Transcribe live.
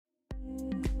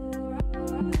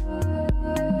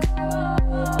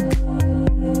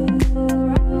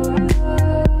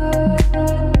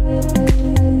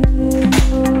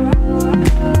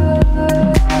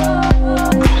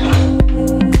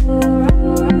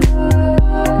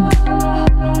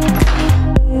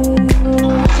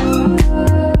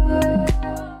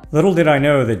Little did I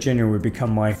know that Ginya would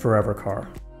become my forever car.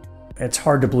 It's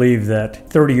hard to believe that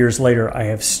 30 years later I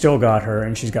have still got her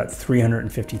and she's got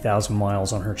 350,000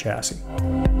 miles on her chassis.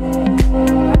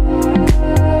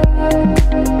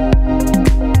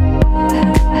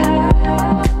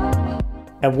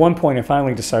 At one point, I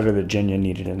finally decided that Ginya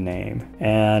needed a name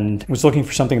and was looking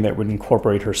for something that would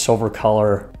incorporate her silver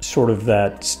color, sort of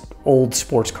that old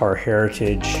sports car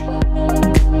heritage.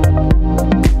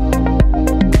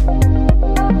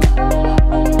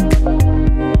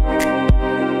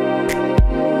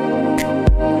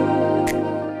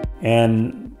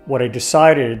 And what I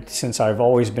decided, since I've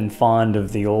always been fond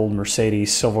of the old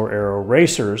Mercedes Silver Arrow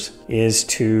racers, is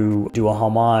to do a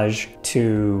homage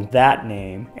to that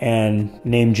name and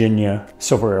name Ginya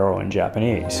Silver Arrow in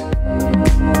Japanese.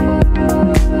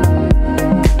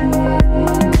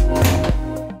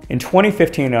 In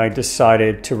 2015, I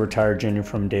decided to retire Ginya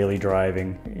from daily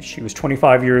driving. She was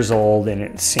 25 years old and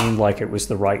it seemed like it was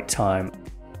the right time.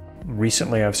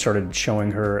 Recently, I've started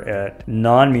showing her at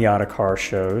non-Miata car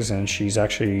shows, and she's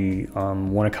actually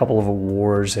won a couple of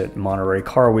awards at Monterey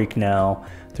Car Week now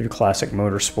through Classic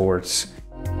Motorsports.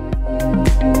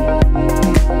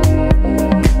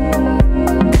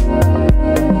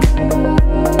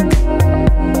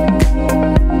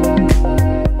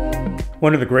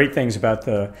 One of the great things about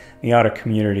the Miata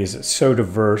community is it's so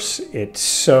diverse, it's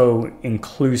so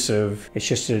inclusive, it's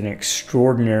just an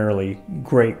extraordinarily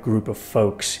great group of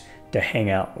folks to hang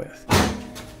out with.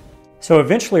 So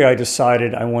eventually I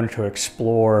decided I wanted to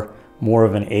explore more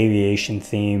of an aviation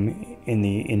theme in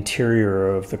the interior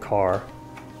of the car.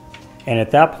 And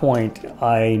at that point,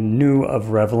 I knew of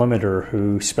Rev Limiter,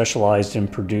 who specialized in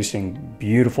producing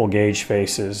beautiful gauge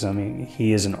faces. I mean,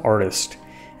 he is an artist.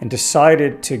 And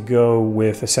decided to go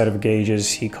with a set of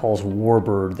gauges he calls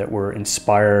Warbird that were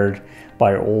inspired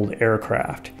by old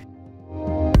aircraft.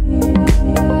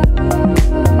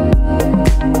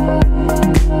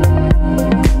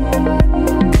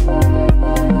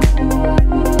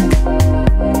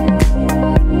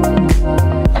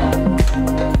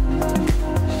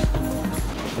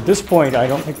 At this point, I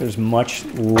don't think there's much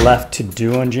left to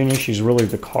do on Ginya. She's really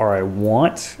the car I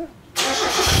want.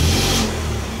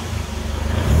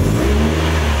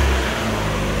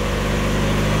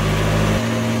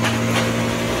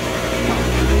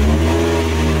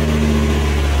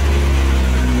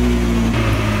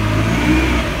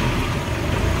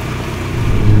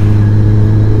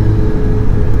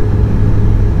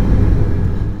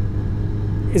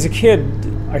 As a kid,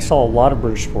 I saw a lot of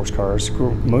British sports cars,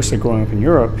 mostly growing up in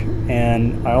Europe,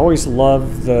 and I always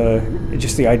loved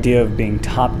just the idea of being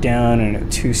top down in a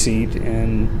two-seat,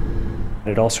 and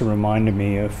it also reminded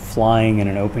me of flying in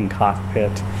an open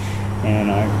cockpit,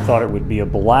 and I thought it would be a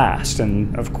blast,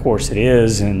 and of course it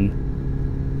is,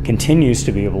 and continues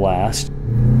to be a blast.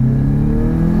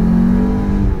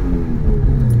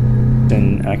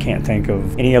 And I can't think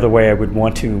of any other way I would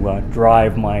want to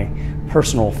drive my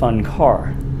personal fun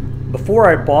car. Before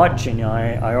I bought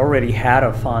Ginya, I already had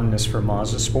a fondness for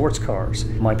Mazda sports cars.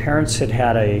 My parents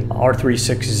had a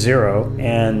R360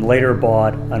 and later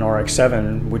bought an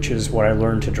RX-7, which is what I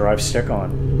learned to drive stick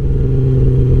on.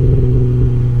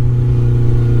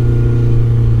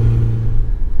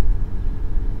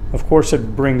 Of course,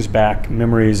 it brings back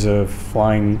memories of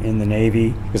flying in the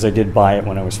Navy, because I did buy it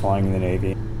when I was flying in the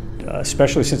Navy.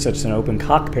 Especially since it's an open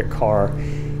cockpit car,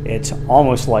 it's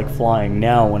almost like flying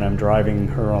now when I'm driving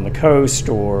her on the coast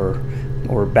or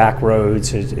back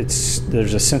roads.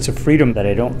 There's a sense of freedom that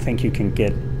I don't think you can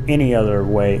get any other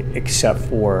way except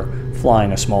for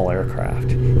flying a small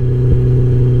aircraft.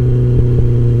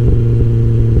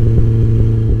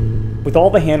 With all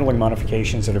the handling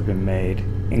modifications that have been made,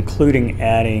 including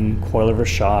adding coilover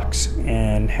shocks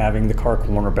and having the car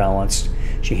corner balanced,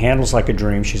 she handles like a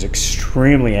dream. She's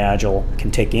extremely agile, can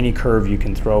take any curve you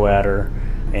can throw at her,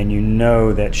 and you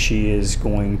know that she is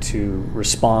going to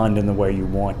respond in the way you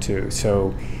want to.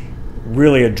 So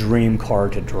really a dream car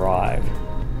to drive.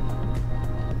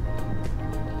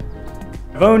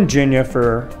 I've owned Ginya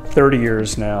for 30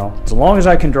 years now. As long as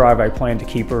I can drive, I plan to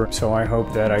keep her, so I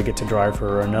hope that I get to drive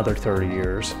her another 30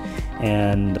 years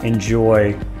and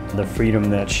enjoy the freedom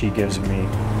that she gives me.